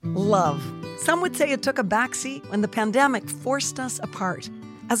Love. Some would say it took a backseat when the pandemic forced us apart.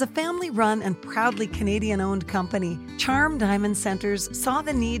 As a family-run and proudly Canadian-owned company, Charm Diamond Centers saw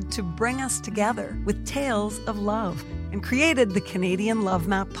the need to bring us together with tales of love and created the Canadian Love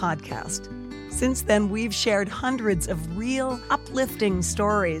Map podcast. Since then, we've shared hundreds of real, uplifting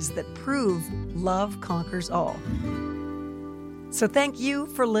stories that prove love conquers all. So thank you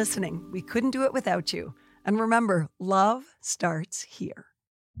for listening. We couldn't do it without you. And remember, love starts here.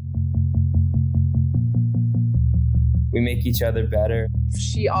 We make each other better.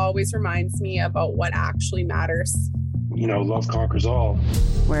 She always reminds me about what actually matters. You know, love conquers all.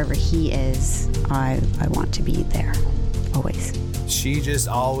 Wherever he is, I want to be there, always. She just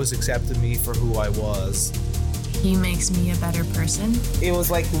always accepted me for who I was. He makes me a better person. It was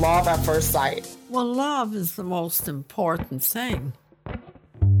like love at first sight. Well, love is the most important thing.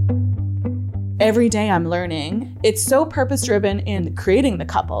 Every day I'm learning. It's so purpose-driven in creating the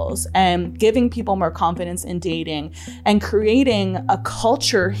couples and giving people more confidence in dating and creating a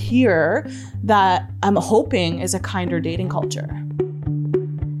culture here that I'm hoping is a kinder dating culture.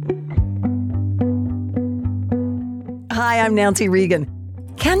 Hi, I'm Nancy Regan.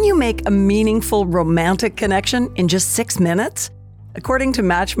 Can you make a meaningful romantic connection in just 6 minutes? According to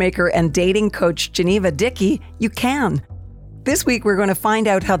matchmaker and dating coach Geneva Dickey, you can. This week, we're going to find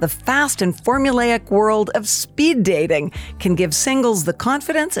out how the fast and formulaic world of speed dating can give singles the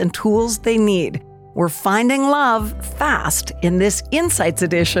confidence and tools they need. We're finding love fast in this Insights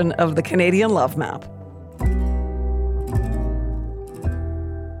edition of the Canadian Love Map.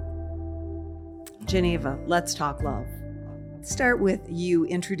 Geneva, let's talk love. Start with you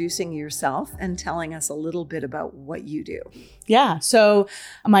introducing yourself and telling us a little bit about what you do. Yeah. So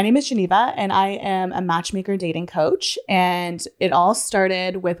my name is Geneva and I am a matchmaker dating coach. And it all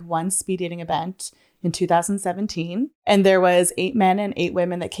started with one speed dating event in 2017. And there was 8 men and 8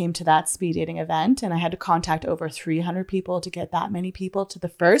 women that came to that speed dating event. And I had to contact over 300 people to get that many people to the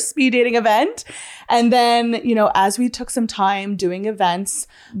first speed dating event. And then, as we took some time doing events,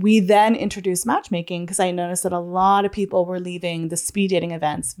 we then introduced matchmaking because I noticed that a lot of people were leaving the speed dating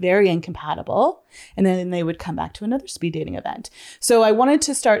events very incompatible. And then they would come back to another speed dating event. So I wanted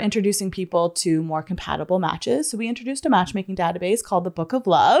to start introducing people to more compatible matches. So we introduced a matchmaking database called the Book of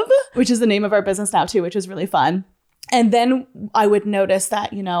Love, which is the name of our business now too, which is really fun. And then I would notice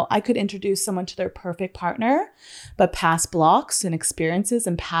that, I could introduce someone to their perfect partner, but past blocks and experiences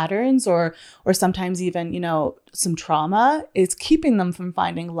and patterns or sometimes even, some trauma is keeping them from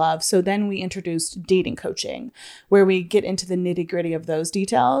finding love. So then we introduced dating coaching, where we get into the nitty-gritty of those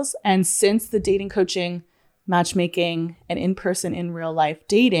details. And since the dating coaching, matchmaking, and in-person, in real life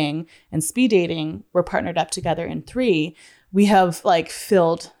dating and speed dating were partnered up together in 3, we have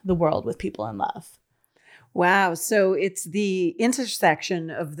filled the world with people in love. Wow. So it's the intersection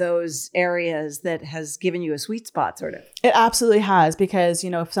of those areas that has given you a sweet spot, sort of. It absolutely has, because,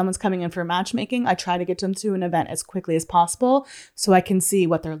 if someone's coming in for matchmaking, I try to get them to an event as quickly as possible so I can see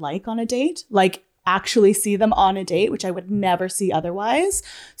what they're like on a date, actually see them on a date, which I would never see otherwise,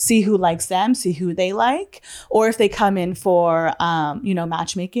 see who likes them, see who they like, or if they come in for,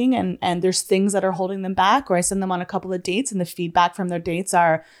 matchmaking and there's things that are holding them back, or I send them on a couple of dates and the feedback from their dates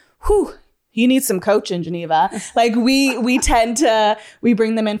are, you need some coaching, Geneva. We tend to, we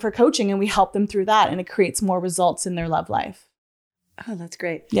bring them in for coaching and we help them through that, and it creates more results in their love life. Oh, that's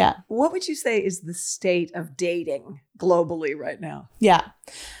great. Yeah. What would you say is the state of dating globally right now? Yeah.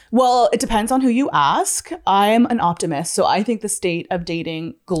 Well, it depends on who you ask. I'm an optimist, so I think the state of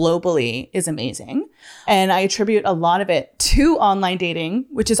dating globally is amazing. And I attribute a lot of it to online dating,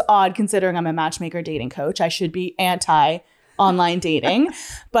 which is odd considering I'm a matchmaker dating coach. I should be anti-online dating.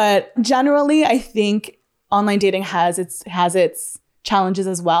 But generally, I think online dating has its challenges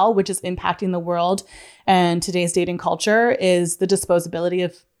as well, which is impacting the world. And today's dating culture is the disposability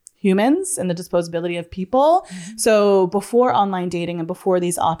of humans and the disposability of people. Mm-hmm. So before online dating and before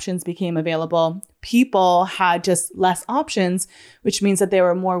these options became available, people had just less options, which means that they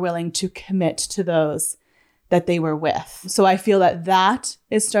were more willing to commit to those that they were with. So I feel that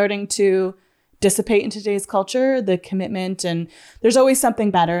is starting to dissipate in today's culture, the commitment, and there's always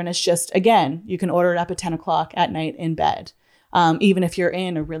something better. And it's just, again, you can order it up at 10 o'clock at night in bed. Even if you're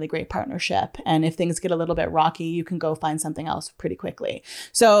in a really great partnership. And if things get a little bit rocky, you can go find something else pretty quickly.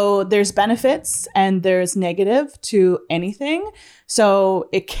 So there's benefits and there's negative to anything. So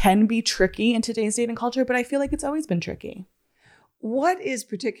it can be tricky in today's dating culture, but I feel like it's always been tricky. What is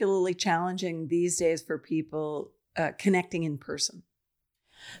particularly challenging these days for people connecting in person?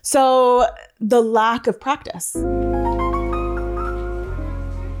 So the lack of practice.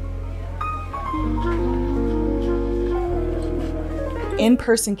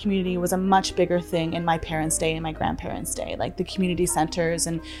 in-person community was a much bigger thing in my parents' day and my grandparents' day, like the community centers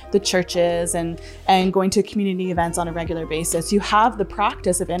and the churches and going to community events on a regular basis. You have the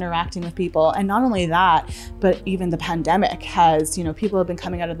practice of interacting with people. And not only that, but even the pandemic has, people have been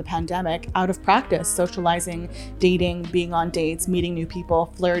coming out of the pandemic out of practice, socializing, dating, being on dates, meeting new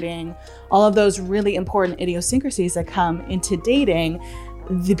people, flirting, all of those really important idiosyncrasies that come into dating.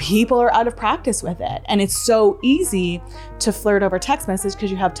 The people are out of practice with it. And it's so easy to flirt over text message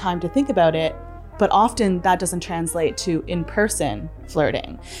because you have time to think about it. But often that doesn't translate to in-person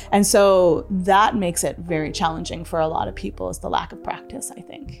flirting. And so that makes it very challenging for a lot of people, is the lack of practice, I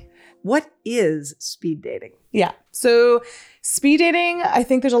think. What is speed dating? Yeah. So speed dating, I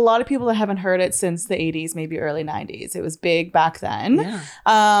think there's a lot of people that haven't heard it since the 80s, maybe early 90s. It was big back then.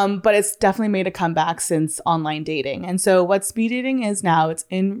 Yeah. But it's definitely made a comeback since online dating. And so what speed dating is now, it's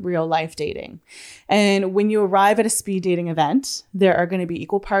in real life dating. And when you arrive at a speed dating event, there are going to be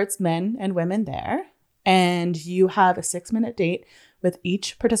equal parts men and women there. And you have a 6-minute date with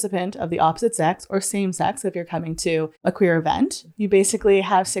each participant of the opposite sex or same sex if you're coming to a queer event. You basically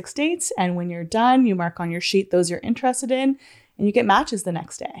have 6 dates, and when you're done, you mark on your sheet those you're interested in, and you get matches the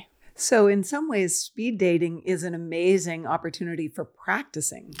next day. So in some ways, speed dating is an amazing opportunity for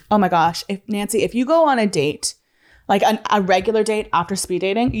practicing. Oh my gosh. Nancy, if you go on a date, like a regular date after speed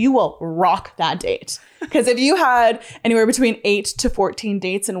dating, you will rock that date. Because if you had anywhere between 8 to 14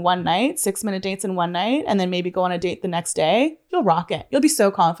 dates in one night, 6-minute dates in one night, and then maybe go on a date the next day, you'll rock it. You'll be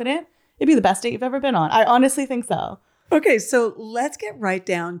so confident. It'd be the best date you've ever been on. I honestly think so. Okay, so let's get right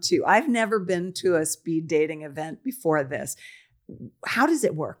down to, I've never been to a speed dating event before this. How does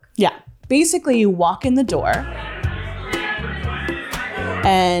it work? Yeah. Basically, you walk in the door,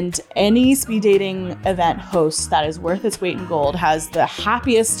 and any speed dating event host that is worth its weight in gold has the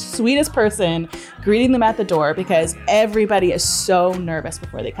happiest, sweetest person greeting them at the door, because everybody is so nervous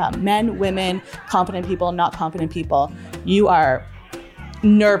before they come. Men, women, confident people, not confident people. You are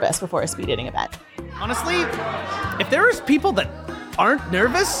nervous before a speed dating event. Honestly, if there's people that aren't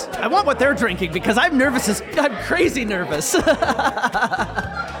nervous, I want what they're drinking, because I'm crazy nervous.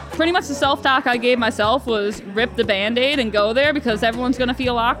 Pretty much the self-talk I gave myself was rip the Band-Aid and go there, because everyone's going to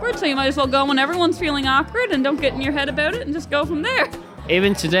feel awkward, so you might as well go when everyone's feeling awkward and don't get in your head about it and just go from there.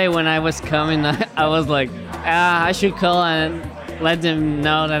 Even today when I was coming, I was like, I should call and let them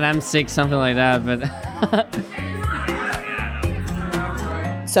know that I'm sick, something like that, but...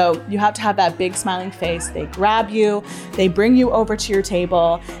 So you have to have that big smiling face. They grab you, they bring you over to your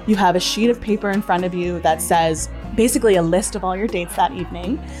table. You have a sheet of paper in front of you that says basically a list of all your dates that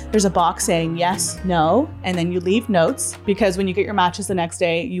evening. There's a box saying yes, no, and then you leave notes, because when you get your matches the next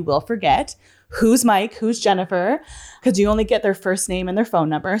day, you will forget who's Mike, who's Jennifer, because you only get their first name and their phone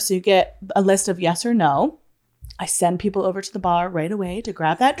number. So you get a list of yes or no. I send people over to the bar right away to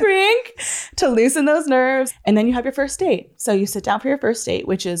grab that drink, to loosen those nerves. And then you have your first date. So you sit down for your first date,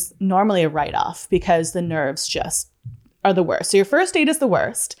 which is normally a write-off because the nerves just are the worst. So your first date is the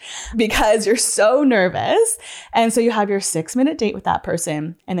worst because you're so nervous. And so you have your 6-minute date with that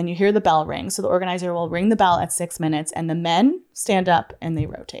person, and then you hear the bell ring. So the organizer will ring the bell at 6 minutes, and the men stand up and they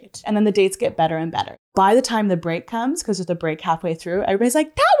rotate. And then the dates get better and better. By the time the break comes, because there's a break halfway through, everybody's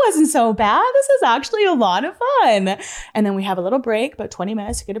like, that wasn't so bad. This is actually a lot of fun. And then we have a little break, about 20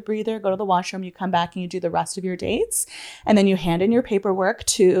 minutes, you get a breather, go to the washroom, you come back and you do the rest of your dates. And then you hand in your paperwork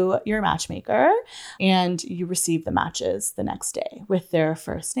to your matchmaker, and you receive the matches the next day with their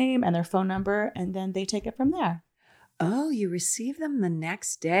first name and their phone number. And then they take it from there. Oh, you receive them the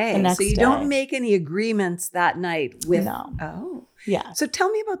next day. The next so you day. don't make any agreements that night with... No. Oh. Yeah. So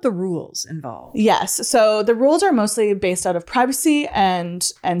tell me about the rules involved. Yes. So the rules are mostly based out of privacy and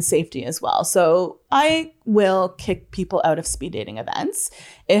safety as well. So I will kick people out of speed dating events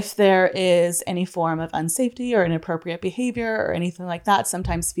if there is any form of unsafety or inappropriate behavior or anything like that.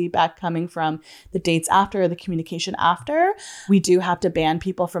 Sometimes feedback coming from the dates after, the communication after. We do have to ban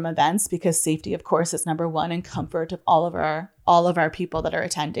people from events because safety, of course, is number one, and comfort of all of our people that are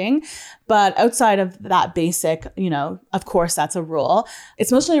attending. But outside of that basic, of course, that's a rule.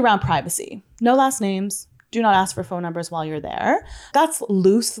 It's mostly around privacy. No last names. Do not ask for phone numbers while you're there. That's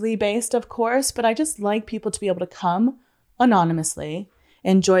loosely based, of course, but I just like people to be able to come anonymously,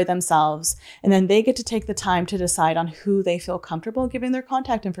 enjoy themselves, and then they get to take the time to decide on who they feel comfortable giving their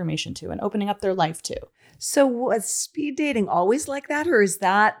contact information to and opening up their life to. So was speed dating always like that, or is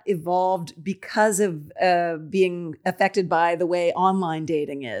that evolved because of being affected by the way online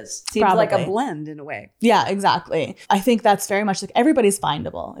dating is? Seems Probably. like a blend in a way. Yeah, exactly. I think that's very much like everybody's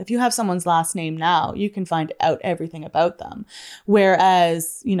findable. If you have someone's last name now, you can find out everything about them.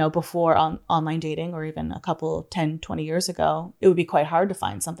 Whereas, before online dating or even a couple 10, 20 years ago, it would be quite hard to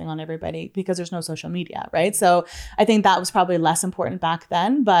find something on everybody because there's no social media, right? So I think that was probably less important back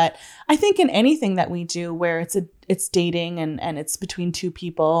then. But I think in anything that we do where it's dating and it's between two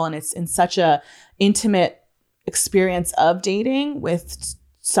people and it's in such a intimate experience of dating with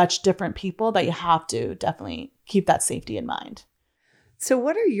such different people that you have to definitely keep that safety in mind. So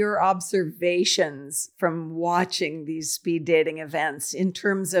what are your observations from watching these speed dating events in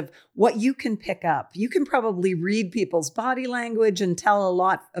terms of what you can pick up? You can probably read people's body language and tell a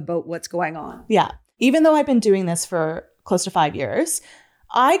lot about what's going on. Yeah. Even though I've been doing this for close to 5 years,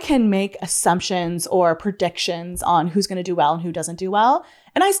 I can make assumptions or predictions on who's going to do well and who doesn't do well.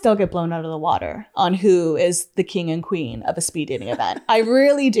 And I still get blown out of the water on who is the king and queen of a speed dating event. I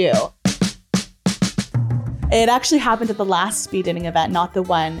really do. It actually happened at the last speed dating event, not the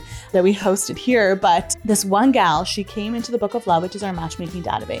one that we hosted here, but this one gal, she came into the Book of Love, which is our matchmaking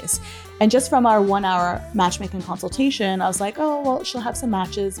database. And just from our 1-hour matchmaking consultation, I was like, oh, well, she'll have some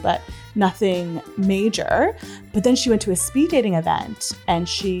matches, but nothing major. But then she went to a speed dating event and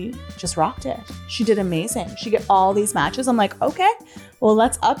she just rocked it. She did amazing. She got all these matches. I'm like, okay, well,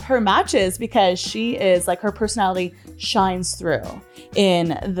 let's up her matches because she is like, her personality shines through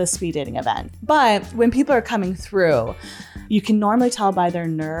in the speed dating event. But when people are coming through, you can normally tell by their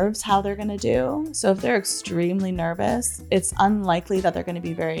nerves how they're going to do. So if they're extremely nervous, it's unlikely that they're going to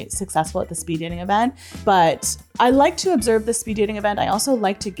be very successful at the speed dating event. But I like to observe the speed dating event. I also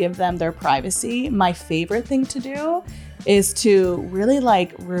like to give them their privacy. My favorite thing to do is to really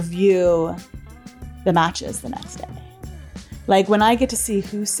review the matches the next day. Like when I get to see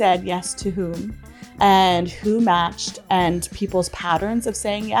who said yes to whom and who matched and people's patterns of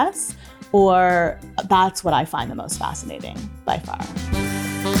saying yes, or that's what I find the most fascinating by far.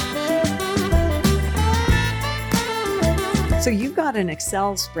 So you've got an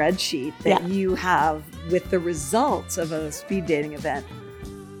Excel spreadsheet that you have with the results of a speed dating event.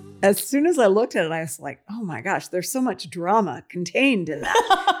 As soon as I looked at it, I was like, oh my gosh, there's so much drama contained in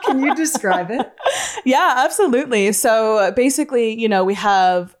that. Can you describe it? Yeah, absolutely. So basically, we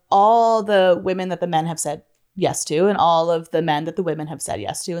have all the women that the men have said yes to and all of the men that the women have said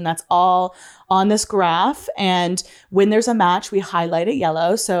yes to. And that's all on this graph. And when there's a match, we highlight it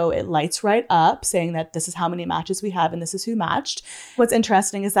yellow. So it lights right up saying that this is how many matches we have and this is who matched. What's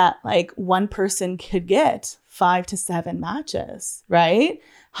interesting is that one person could get 5 to 7 matches, right?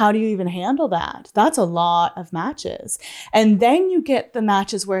 How do you even handle that? That's a lot of matches. And then you get the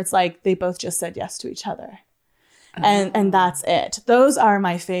matches where it's like they both just said yes to each other. And that's it. Those are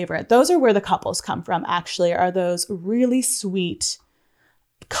my favorite. Those are where the couples come from, actually, are those really sweet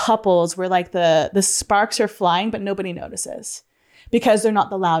couples where the sparks are flying, but nobody notices because they're not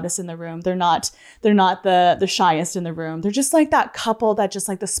the loudest in the room. They're not the shyest in the room. They're just like that couple that just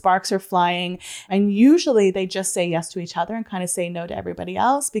the sparks are flying. And usually they just say yes to each other and kind of say no to everybody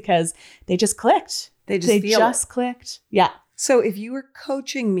else because they just clicked. They just clicked. Yeah. So if you were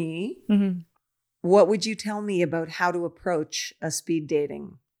coaching me, what would you tell me about how to approach a speed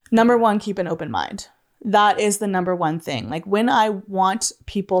dating? Number one, keep an open mind. That is the number one thing. When I want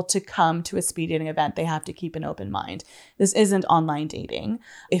people to come to a speed dating event, they have to keep an open mind. This isn't online dating.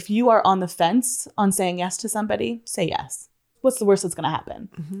 If you are on the fence on saying yes to somebody, say yes. What's the worst that's going to happen,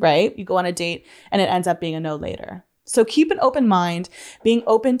 right? You go on a date and it ends up being a no later. So keep an open mind, being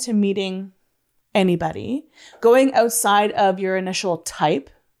open to meeting anybody, going outside of your initial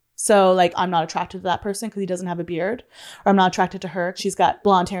type. So I'm not attracted to that person because he doesn't have a beard, or I'm not attracted to her. She's got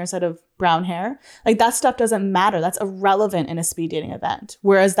blonde hair instead of brown hair. That stuff doesn't matter. That's irrelevant in a speed dating event.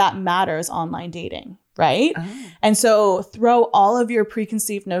 Whereas that matters online dating, right? Oh. And so throw all of your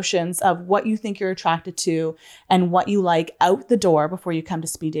preconceived notions of what you think you're attracted to and what you like out the door before you come to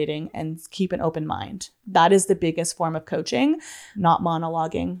speed dating and keep an open mind. That is the biggest form of coaching. Not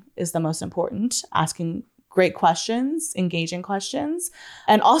monologuing is the most important. Asking great questions, engaging questions.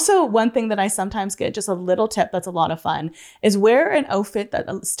 And also one thing that I sometimes get, just a little tip that's a lot of fun, is wear an outfit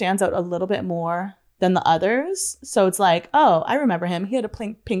that stands out a little bit more than the others. So it's oh, I remember him. He had a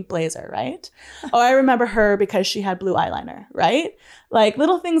pink blazer, right? Oh, I remember her because she had blue eyeliner, right?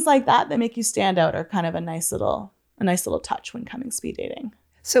 Little things like that that make you stand out are kind of a nice little touch when coming speed dating.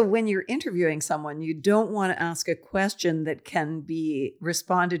 So when you're interviewing someone, you don't want to ask a question that can be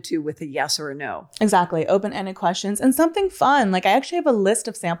responded to with a yes or a no. Exactly. Open-ended questions and something fun. Like I actually have a list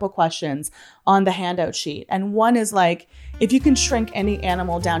of sample questions on the handout sheet. And one is like, if you can shrink any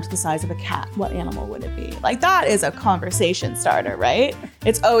animal down to the size of a cat, what animal would it be? Like that is a conversation starter, right?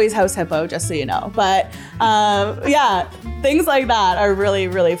 It's always house hippo, just so you know. But yeah, things like that are really,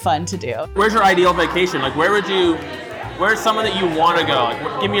 really fun to do. Where's your ideal vacation? Like where's someone that you want to go?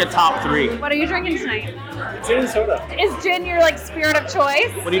 Like, give me a top 3. What are you drinking tonight? Gin and soda. Is gin your like spirit of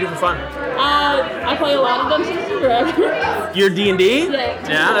choice? What do you do for fun? I play a lot of Dungeons and Dragons. You're D&D? Yeah.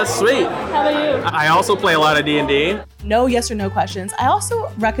 Yeah, that's sweet. How about you? I also play a lot of D&D. No yes or no questions. I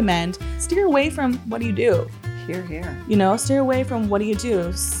also recommend steer away from what do you do? Here. You know, steer away from what do you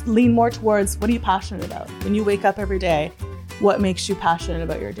do? Lean more towards what are you passionate about? When you wake up every day, what makes you passionate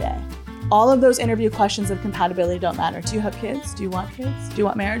about your day? All of those interview questions of compatibility don't matter. Do you have kids? Do you want kids? Do you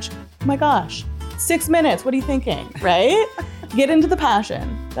want marriage? Oh my gosh, 6 minutes. What are you thinking, right? Get into the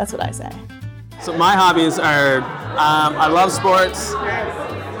passion. That's what I say. So my hobbies are, I love sports,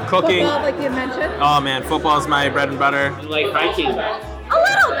 cooking. Football, like you mentioned. Oh man, football is my bread and butter. You like hiking? A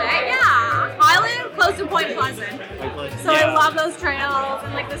little bit, yeah. I live close to Point Pleasant, so I love those trails,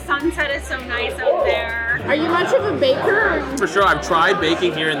 and like the sunset is so nice out there. Are you much of a baker? For sure, I've tried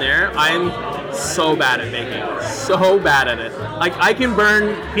baking here and there. I'm so bad at baking, so bad at it. Like I can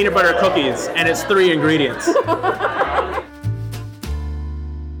burn peanut butter cookies, and it's 3 ingredients.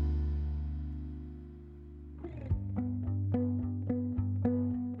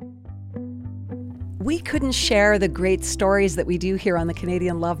 We couldn't share the great stories that we do here on the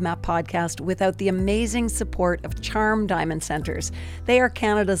Canadian Love Map podcast without the amazing support of Charm Diamond Centers. They are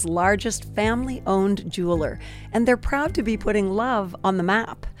Canada's largest family-owned jeweler, and they're proud to be putting love on the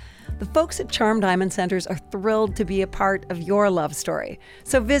map. The folks at Charm Diamond Centers are thrilled to be a part of your love story.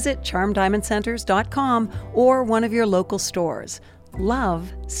 So visit charmdiamondcenters.com or one of your local stores.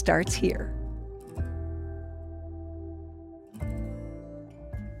 Love starts here.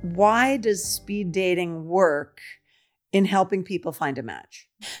 Why does speed dating work in helping people find a match?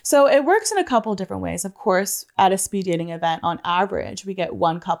 So it works in a couple different ways. Of course, at a speed dating event, on average, we get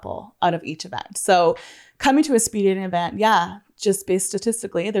 1 couple out of each event. So coming to a speed dating event, just based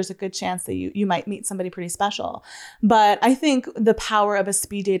statistically, there's a good chance that you might meet somebody pretty special. But I think the power of a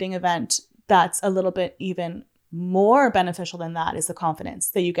speed dating event that's a little bit even more beneficial than that is the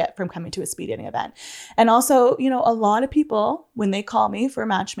confidence that you get from coming to a speed dating event. And also, a lot of people, when they call me for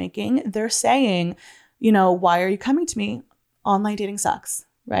matchmaking, they're saying, why are you coming to me? Online dating sucks,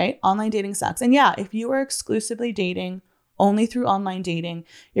 right? Online dating sucks. And if you are exclusively dating only through online dating,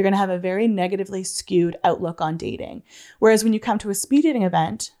 you're going to have a very negatively skewed outlook on dating. Whereas when you come to a speed dating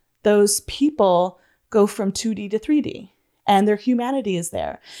event, those people go from 2D to 3D. And their humanity is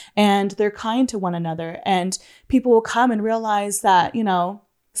there, and they're kind to one another, and people will come and realize that,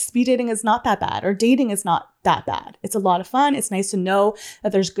 speed dating is not that bad, or dating is not that bad. It's a lot of fun. It's nice to know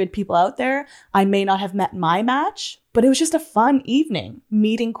that there's good people out there. I may not have met my match, but it was just a fun evening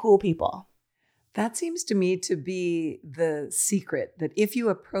meeting cool people. That seems to me to be the secret, that if you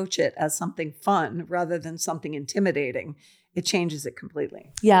approach it as something fun rather than something intimidating, it changes it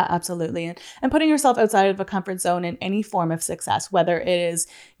completely. Yeah, absolutely. And putting yourself outside of a comfort zone in any form of success, whether it is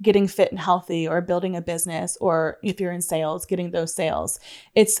getting fit and healthy or building a business, or if you're in sales, getting those sales,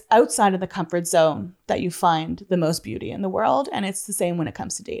 it's outside of the comfort zone that you find the most beauty in the world. And it's the same when it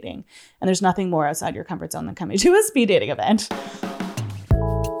comes to dating. And there's nothing more outside your comfort zone than coming to a speed dating event.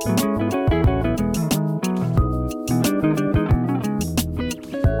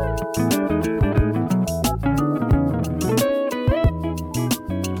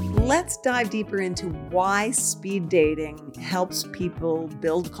 Let's dive deeper into why speed dating helps people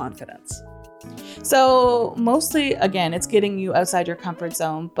build confidence. So mostly, again, it's getting you outside your comfort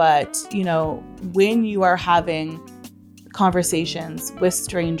zone. But, when you are having conversations with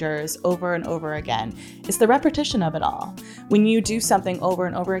strangers over and over again, it's the repetition of it all. When you do something over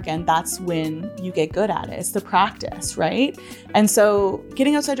and over again, that's when you get good at it. It's the practice, right? And so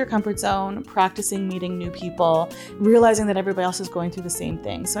getting outside your comfort zone, practicing meeting new people, realizing that everybody else is going through the same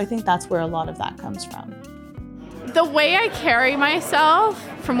thing. So I think that's where a lot of that comes from. The way I carry myself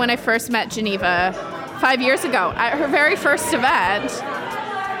from when I first met Geneva 5 years ago at her very first event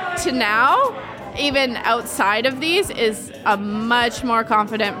to now, even outside of these, is a much more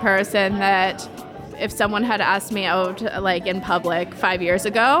confident person that if someone had asked me out like in public 5 years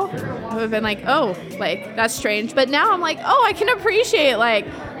ago, I would have been like, oh, like that's strange. But now I'm like, oh, I can appreciate like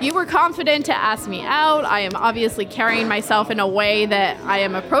you were confident to ask me out. I am obviously carrying myself in a way that I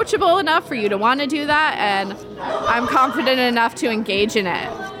am approachable enough for you to want to do that. And I'm confident enough to engage in it.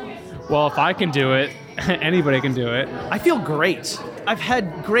 Well, if I can do it, anybody can do it. I feel great. I've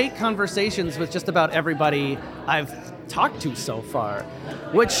had great conversations with just about everybody I've talked to so far,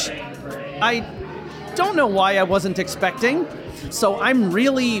 which I don't know why I wasn't expecting. So I'm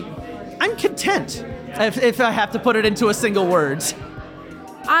content, if I have to put it into a single word.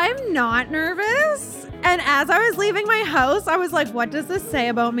 I'm not nervous. And as I was leaving my house, I was like, what does this say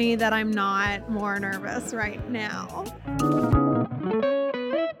about me that I'm not more nervous right now?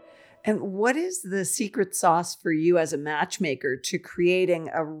 And what is the secret sauce for you as a matchmaker to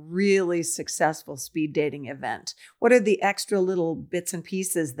creating a really successful speed dating event? What are the extra little bits and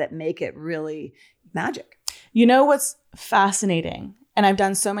pieces that make it really magic? You know what's fascinating? And I've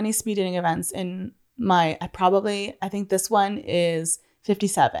done so many speed dating events in I think this one is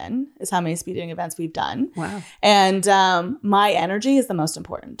 57 is how many speed dating events we've done. Wow. And my energy is the most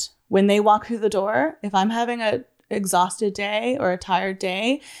important. When they walk through the door, if I'm having a exhausted day or a tired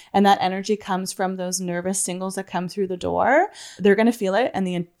day and that energy comes from those nervous singles that come through the door, they're going to feel it and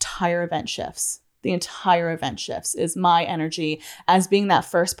the entire event shifts. The entire event shifts is my energy as being that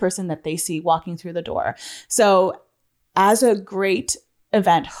first person that they see walking through the door. So as a great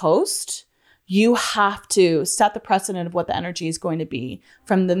event host, you have to set the precedent of what the energy is going to be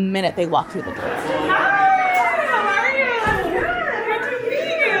from the minute they walk through the door.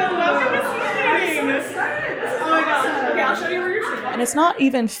 And it's not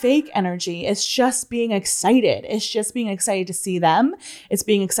even fake energy. It's just being excited. It's just being excited to see them. It's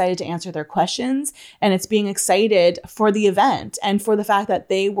being excited to answer their questions. And it's being excited for the event and for the fact that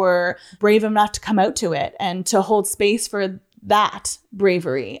they were brave enough to come out to it and to hold space for that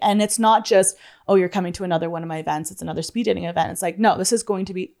bravery. And it's not just, oh, you're coming to another one of my events. It's another speed dating event. It's like, no, this is going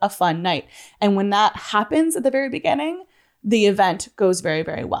to be a fun night. And when that happens at the very beginning, the event goes very,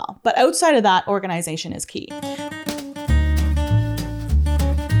 very well. But outside of that, organization is key.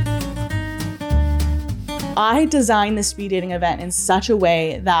 I designed the speed dating event in such a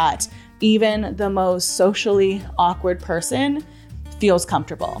way that even the most socially awkward person feels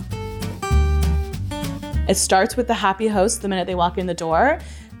comfortable. It starts with the happy host the minute they walk in the door.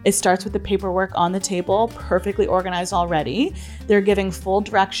 It starts with the paperwork on the table, perfectly organized already. They're giving full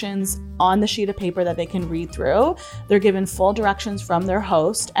directions on the sheet of paper that they can read through. They're given full directions from their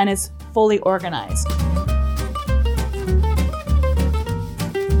host, and it's fully organized.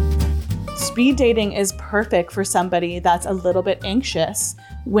 Speed dating is perfect for somebody that's a little bit anxious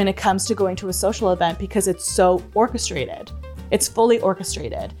when it comes to going to a social event because it's so orchestrated. It's fully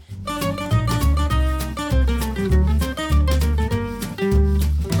orchestrated.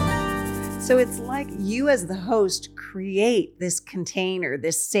 So it's like you as the host create this container,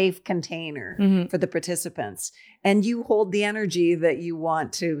 this safe container for the participants, and you hold the energy that you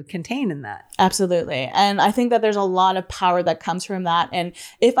want to contain in that. Absolutely. And I think that there's a lot of power that comes from that. And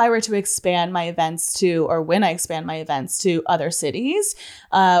if I were to expand my events to, or when I expand my events to other cities,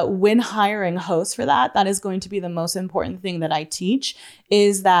 when hiring hosts for that, that is going to be the most important thing that I teach,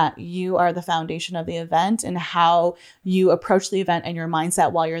 is that you are the foundation of the event, and how you approach the event and your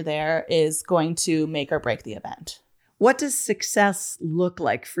mindset while you're there is going to make or break the event. What does success look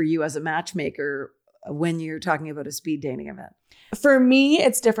like for you as a matchmaker when you're talking about a speed dating event? For me,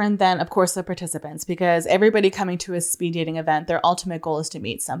 it's different than, of course, the participants, because everybody coming to a speed dating event, their ultimate goal is to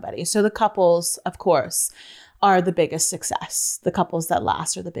meet somebody. So the couples, of course, are the biggest success. The couples that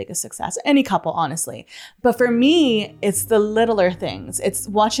last are the biggest success. Any couple, honestly. But for me, it's the littler things. It's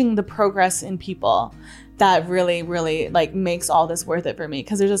watching the progress in people that really, really like makes all this worth it for me.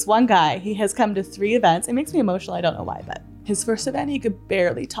 Because there's this one guy, he has come to 3 events. It makes me emotional. I don't know why, but his first event, he could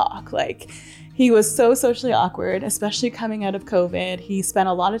barely talk. Like, he was so socially awkward, especially coming out of COVID. He spent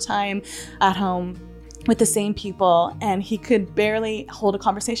a lot of time at home with the same people, and he could barely hold a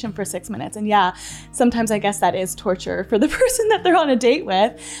conversation for 6 minutes. And yeah, sometimes I guess that is torture for the person that they're on a date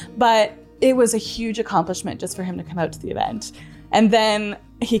with, but it was a huge accomplishment just for him to come out to the event. And then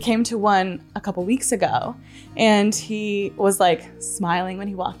he came to one a couple weeks ago, and he was like smiling when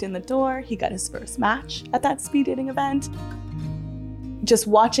he walked in the door. He got his first match at that speed dating event. Just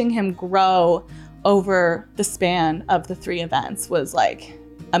watching him grow over the span of the 3 events was like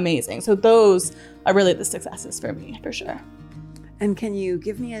amazing. So those are really the successes for me, for sure. And can you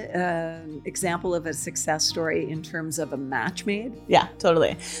give me an example of a success story in terms of a match made? Yeah,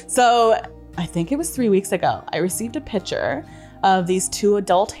 totally. So I think it was 3 weeks ago, I received a picture of these 2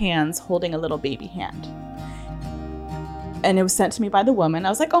 adult hands holding a little baby hand. And it was sent to me by the woman. I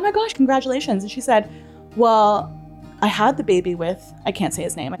was like, oh my gosh, congratulations. And she said, well, I had the baby with, I can't say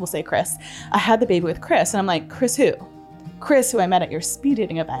his name, we'll say Chris. I had the baby with Chris. And I'm like, Chris who? Chris, who I met at your speed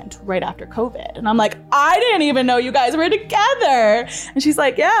dating event right after COVID. And I'm like, I didn't even know you guys were together. And she's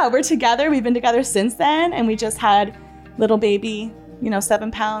like, yeah, we're together. We've been together since then. And we just had little baby, 7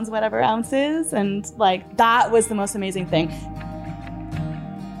 pounds, whatever ounces. And like, that was the most amazing thing.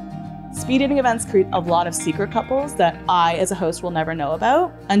 Speed dating events create a lot of secret couples that I, as a host, will never know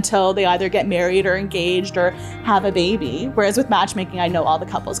about until they either get married or engaged or have a baby. Whereas with matchmaking, I know all the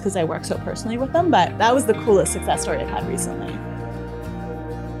couples because I work so personally with them. But that was the coolest success story I've had recently.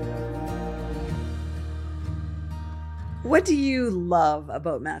 What do you love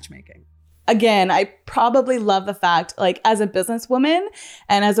about matchmaking? Again, I probably love the fact, like, as a businesswoman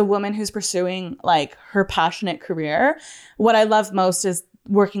and as a woman who's pursuing like her passionate career, what I love most is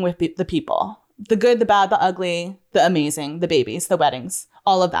working with the people, the good, the bad, the ugly, the amazing, the babies, the weddings,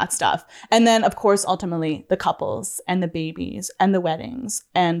 all of that stuff. And then, of course, ultimately the couples and the babies and the weddings.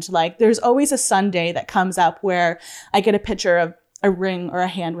 And like, there's always a Sunday that comes up where I get a picture of a ring or a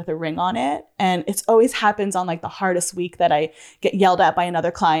hand with a ring on it. And it always happens on like the hardest week that I get yelled at by another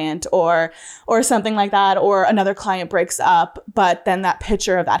client or something like that, or another client breaks up. But then that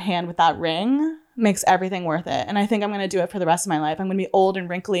picture of that hand with that ring makes everything worth it. And I think I'm going to do it for the rest of my life. I'm going to be old and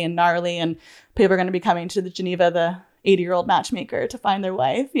wrinkly and gnarly, and people are going to be coming to the Geneva, the 80-year-old matchmaker, to find their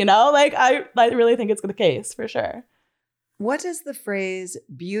wife. Like I really think it's the case for sure. What does the phrase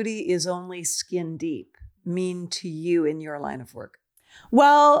 "beauty is only skin deep" mean to you in your line of work?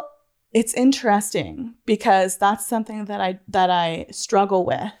 Well, it's interesting because that's something that I struggle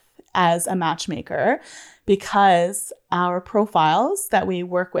with as a matchmaker, because our profiles that we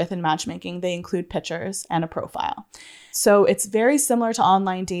work with in matchmaking, they include pictures and a profile. So it's very similar to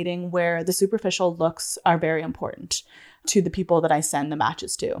online dating, where the superficial looks are very important to the people that I send the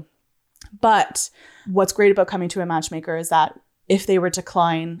matches to. But what's great about coming to a matchmaker is that if they were to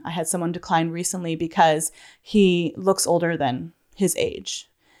decline, I had someone decline recently because he looks older than his age.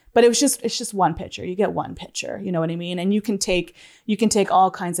 But it's just one picture. You get one picture, you know what I mean? And you can take all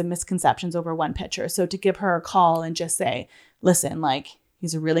kinds of misconceptions over one picture. So to give her a call and just say, listen, like,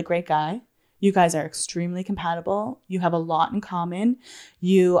 he's a really great guy. You guys are extremely compatible. You have a lot in common.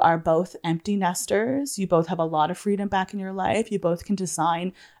 You are both empty nesters. You both have a lot of freedom back in your life. You both can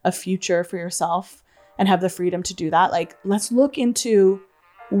design a future for yourself and have the freedom to do that. Like, let's look into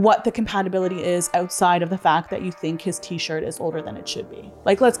what the compatibility is outside of the fact that you think his t-shirt is older than it should be.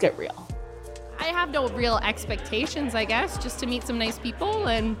 Like, let's get real. I have no real expectations, I guess, just to meet some nice people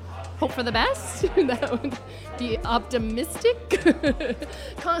and hope for the best. That would be optimistic.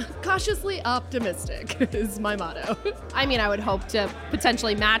 Cautiously optimistic is my motto. I mean, I would hope to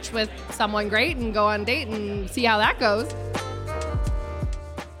potentially match with someone great and go on a date and see how that goes.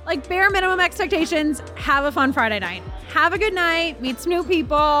 Like, bare minimum expectations, have a fun Friday night. Have a good night, meet some new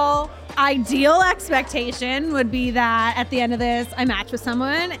people. Ideal expectation would be that at the end of this, I match with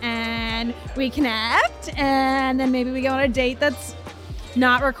someone and we connect, and then maybe we go on a date that's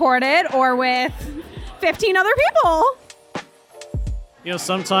not recorded or with 15 other people.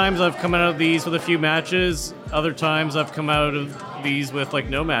 Sometimes I've come out of these with a few matches. Other times I've come out of these with like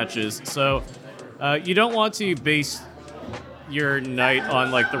no matches. So you don't want to base your night on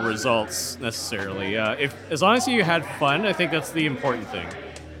like the results necessarily. As long as you had fun, I think that's the important thing.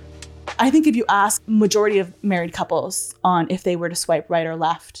 I think if you ask majority of married couples on if they were to swipe right or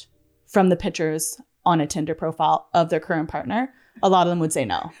left from the pictures on a Tinder profile of their current partner, a lot of them would say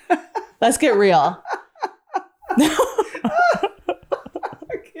no. Let's get real.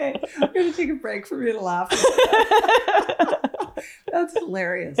 Okay, I'm going to take a break for me to laugh. That's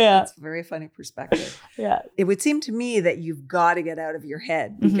hilarious. Yeah. That's a very funny perspective. Yeah. It would seem to me that you've got to get out of your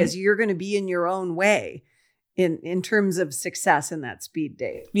head, because you're going to be in your own way in terms of success in that speed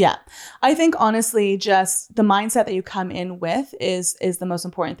date. Yeah. I think honestly, just the mindset that you come in with is the most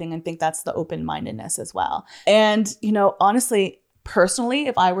important thing. I think that's the open-mindedness as well. And, honestly, personally,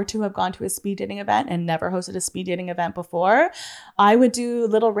 if I were to have gone to a speed dating event and never hosted a speed dating event before, I would do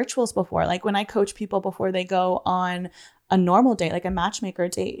little rituals before. Like when I coach people before they go on a normal date, like a matchmaker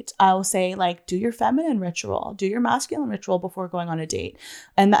date, I'll say, like, do your feminine ritual, do your masculine ritual before going on a date.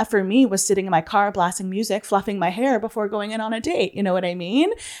 And that for me was sitting in my car, blasting music, fluffing my hair before going in on a date. You know what I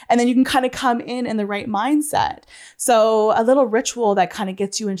mean? And then you can kind of come in the right mindset. So a little ritual that kind of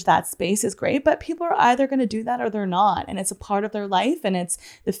gets you into that space is great, but people are either going to do that or they're not. And it's a part of their life and it's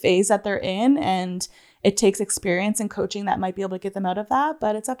the phase that they're in. And it takes experience and coaching that might be able to get them out of that,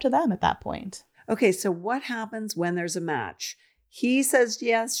 but it's up to them at that point. Okay, so what happens when there's a match? He says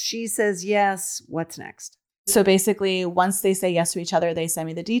yes, she says yes. What's next? So basically, once they say yes to each other, they send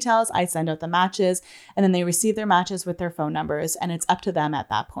me the details, I send out the matches, and then they receive their matches with their phone numbers, and it's up to them at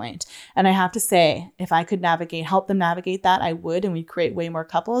that point. And I have to say, if I could help them navigate that, I would, and we'd create way more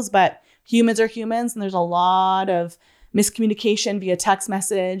couples. But humans are humans, and there's a lot of miscommunication via text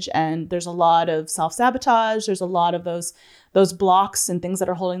message, and there's a lot of self-sabotage. There's a lot of those blocks and things that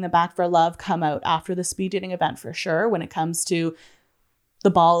are holding them back for love come out after the speed dating event for sure. When it comes to the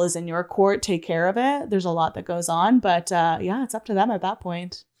ball is in your court, take care of it. There's a lot that goes on, but it's up to them at that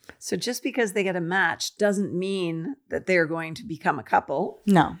point. So just because they get a match doesn't mean that they're going to become a couple.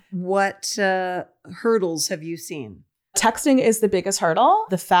 No. What hurdles have you seen? Texting is the biggest hurdle.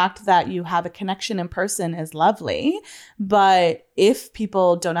 The fact that you have a connection in person is lovely, but if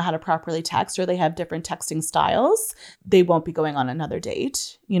people don't know how to properly text or they have different texting styles, they won't be going on another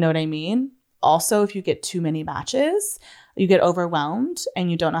date. You know what I mean? Also, if you get too many matches, you get overwhelmed and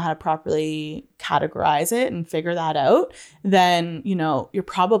you don't know how to properly categorize it and figure that out, then, you're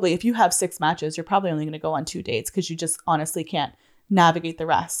probably, if you have 6 matches, you're probably only going to go on 2 dates because you just honestly can't navigate the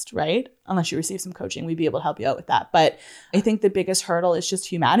rest, right? Unless you receive some coaching, we'd be able to help you out with that. But I think the biggest hurdle is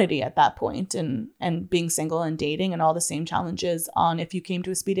just humanity at that point and being single and dating and all the same challenges on if you came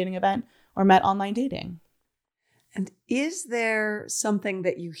to a speed dating event or met online dating. And is there something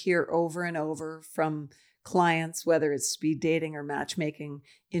that you hear over and over from clients, whether it's speed dating or matchmaking,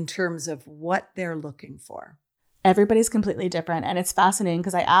 in terms of what they're looking for? Everybody's completely different. And it's fascinating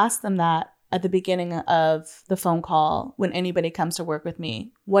because I asked them that at the beginning of the phone call when anybody comes to work with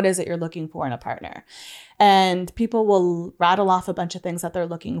me. What is it you're looking for in a partner? And people will rattle off a bunch of things that they're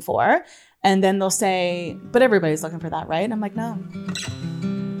looking for. And then they'll say, but everybody's looking for that, right? And I'm like, no.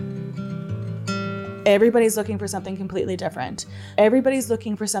 Everybody's looking for something completely different. Everybody's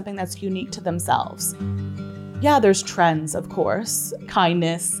looking for something that's unique to themselves. Yeah, there's trends, of course,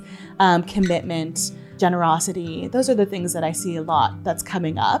 kindness, commitment, generosity. Those are the things that I see a lot that's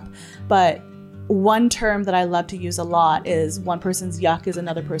coming up. But one term that I love to use a lot is one person's yuck is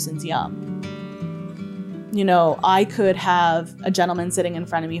another person's yum. I could have a gentleman sitting in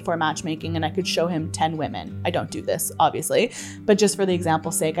front of me for matchmaking and I could show him 10 women. I don't do this, obviously, but just for the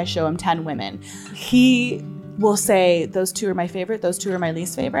example's sake, I show him 10 women. He will say, those 2 are my favorite, those 2 are my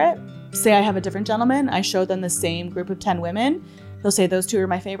least favorite. Say I have a different gentleman, I show them the same group of 10 women. He'll say, those 2 are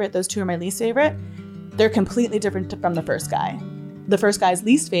my favorite, those 2 are my least favorite. They're completely different from the first guy. The first guy's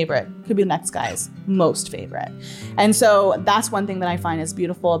least favorite could be the next guy's most favorite. And so that's one thing that I find is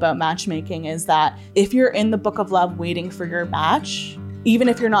beautiful about matchmaking is that if you're in the book of love waiting for your match, even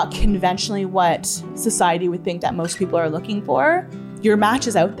if you're not conventionally what society would think that most people are looking for, your match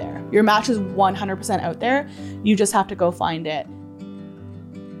is out there. Your match is 100% out there. You just have to go find it.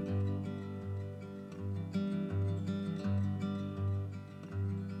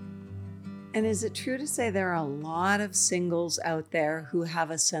 And is it true to say there are a lot of singles out there who have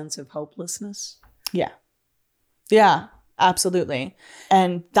a sense of hopelessness? Yeah, absolutely.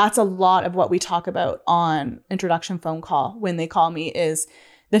 And that's a lot of what we talk about on introduction phone call when they call me is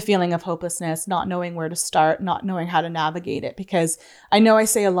the feeling of hopelessness, not knowing where to start, not knowing how to navigate it. Because I know I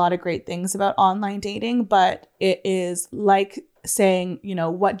say a lot of great things about online dating, but it is like saying,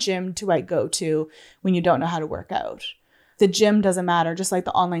 what gym do I go to when you don't know how to work out? The gym doesn't matter, just like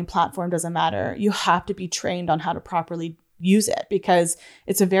the online platform doesn't matter. You have to be trained on how to properly use it because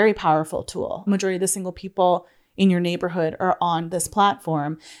it's a very powerful tool. Majority of the single people in your neighborhood are on this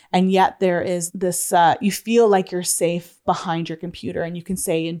platform. And yet there is this, you feel like you're safe behind your computer and you can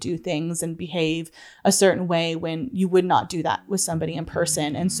say and do things and behave a certain way when you would not do that with somebody in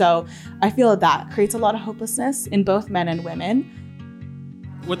person. And so I feel that creates a lot of hopelessness in both men and women.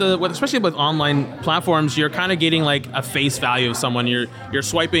 Especially with online platforms, you're kind of getting like a face value of someone. You're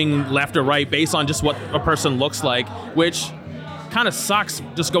swiping left or right based on just what a person looks like, which kind of sucks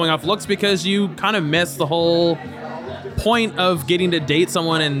just going off looks because you kind of miss the whole point of getting to date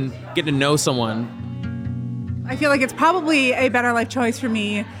someone and get to know someone. I feel like it's probably a better life choice for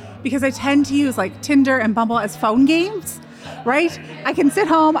me because I tend to use like Tinder and Bumble as phone games. Right? I can sit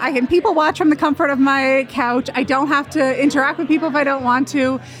home, I can people watch from the comfort of my couch. I don't have to interact with people if I don't want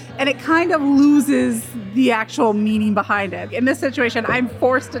to. And it kind of loses the actual meaning behind it. In this situation, I'm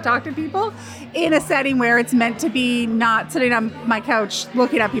forced to talk to people in a setting where it's meant to be not sitting on my couch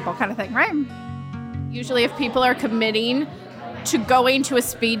looking at people kind of thing, right? Usually if people are committing to going to a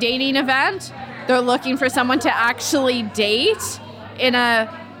speed dating event, they're looking for someone to actually date in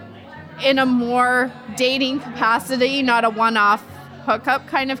a more dating capacity, not a one-off hookup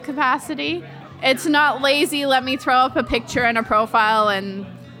kind of capacity. It's not lazy, let me throw up a picture and a profile and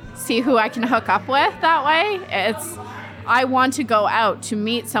see who I can hook up with that way. It's I want to go out to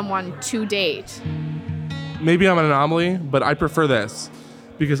meet someone to date. Maybe I'm an anomaly, but I prefer this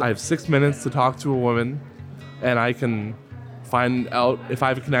because I have 6 minutes to talk to a woman and I can find out if I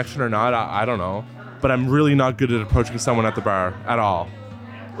have a connection or not. I don't know. But I'm really not good at approaching someone at the bar at all.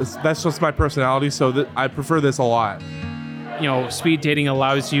 That's just my personality, so I prefer this a lot. You know, speed dating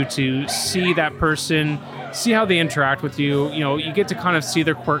allows you to see that person, see how they interact with you. You know, you get to kind of see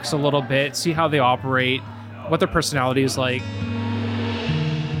their quirks a little bit, see how they operate, what their personality is like.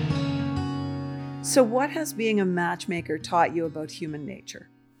 So what has being a matchmaker taught you about human nature?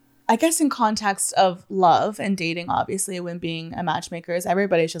 I guess in context of love and dating, obviously, when being a matchmaker is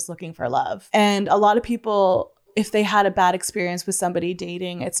everybody's just looking for love. And a lot of people, if they had a bad experience with somebody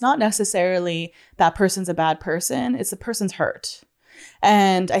dating, it's not necessarily that person's a bad person, it's the person's hurt.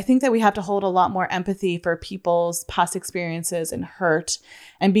 And I think that we have to hold a lot more empathy for people's past experiences and hurt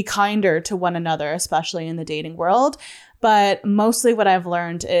and be kinder to one another, especially in the dating world. But mostly what I've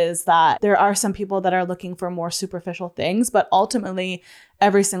learned is that there are some people that are looking for more superficial things, but ultimately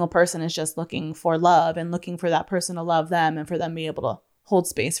every single person is just looking for love and looking for that person to love them and for them to be able to hold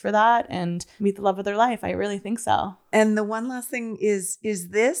space for that and meet the love of their life. I really think so. And the one last thing is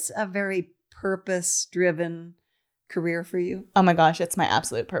this a very purpose-driven career for you? Oh my gosh, it's my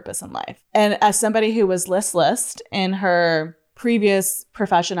absolute purpose in life. And as somebody who was listless in her previous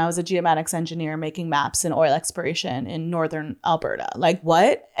profession, I was a geomatics engineer making maps and oil exploration in northern Alberta. Like,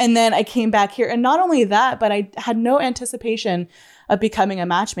 what? And then I came back here. And not only that, but I had no anticipation of becoming a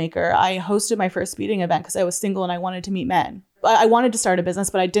matchmaker. I hosted my first speeding event because I was single and I wanted to meet men. I wanted to start a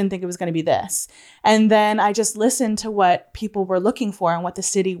business, but I didn't think it was going to be this. And then I just listened to what people were looking for and what the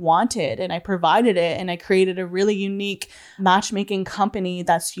city wanted. And I provided it, and I created a really unique matchmaking company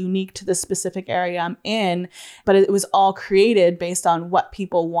that's unique to the specific area I'm in. But it was all created based on what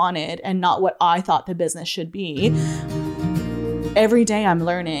people wanted and not what I thought the business should be. Every day I'm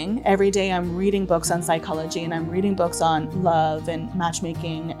learning. Every day I'm reading books on psychology, and I'm reading books on love and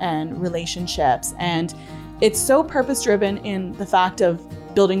matchmaking and relationships. And it's so purpose-driven in the fact of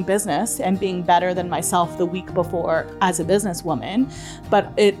building business and being better than myself the week before as a businesswoman.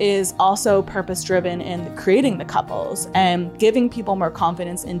 But it is also purpose-driven in creating the couples and giving people more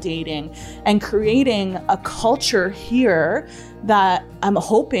confidence in dating and creating a culture here that I'm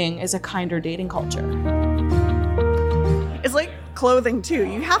hoping is a kinder dating culture. It's like clothing too.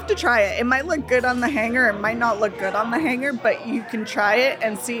 You have to try it. It might look good on the hanger, it might not look good on the hanger, but you can try it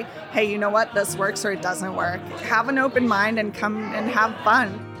and see, hey, you know what, this works or it doesn't work. Have an open mind and come and have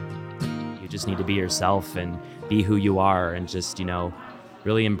fun. You just need to be yourself and be who you are and just,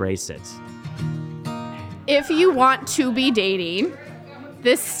 really embrace it. If you want to be dating,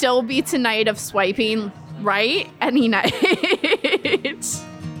 this still beats a night of swiping right any night.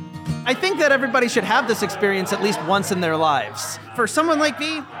 I think that everybody should have this experience at least once in their lives. For someone like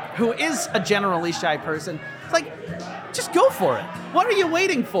me, who is a generally shy person, it's like, just go for it. What are you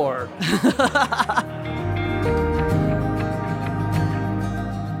waiting for?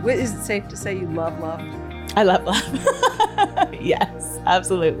 Is it safe to say you love love? I love love. Yes,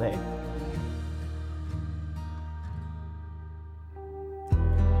 absolutely.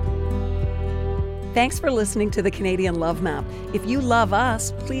 Thanks for listening to the Canadian Love Map. If you love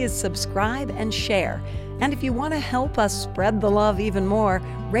us, please subscribe and share. And if you want to help us spread the love even more,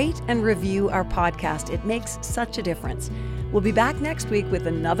 rate and review our podcast. It makes such a difference. We'll be back next week with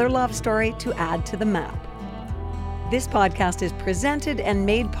another love story to add to the map. This podcast is presented and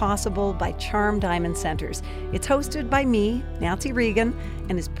made possible by Charm Diamond Centers. It's hosted by me, Nancy Regan,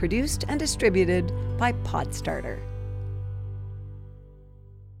 and is produced and distributed by Podstarter.